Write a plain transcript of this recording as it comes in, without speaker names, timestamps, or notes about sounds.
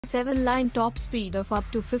7 line top speed of up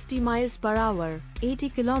to 50 miles per hour, 80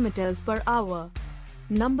 kilometers per hour.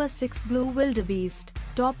 Number 6 Blue Wildebeest,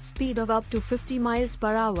 top speed of up to 50 miles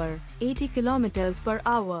per hour, 80 kilometers per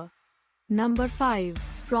hour. Number 5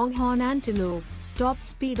 Pronghorn Antelope, top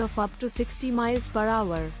speed of up to 60 miles per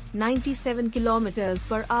hour, 97 kilometers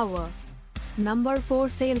per hour. Number 4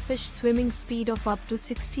 Sailfish, swimming speed of up to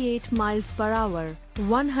 68 miles per hour,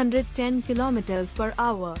 110 kilometers per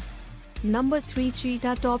hour. Number 3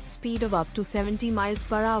 Cheetah, top speed of up to 70 miles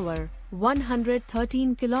per hour,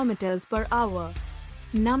 113 kilometers per hour.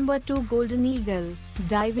 Number 2 Golden Eagle,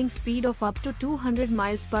 diving speed of up to 200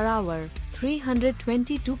 miles per hour,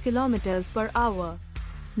 322 kilometers per hour.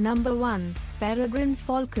 Number 1 Peregrine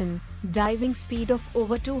Falcon, diving speed of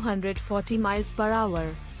over 240 miles per hour,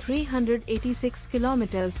 386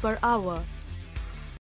 kilometers per hour.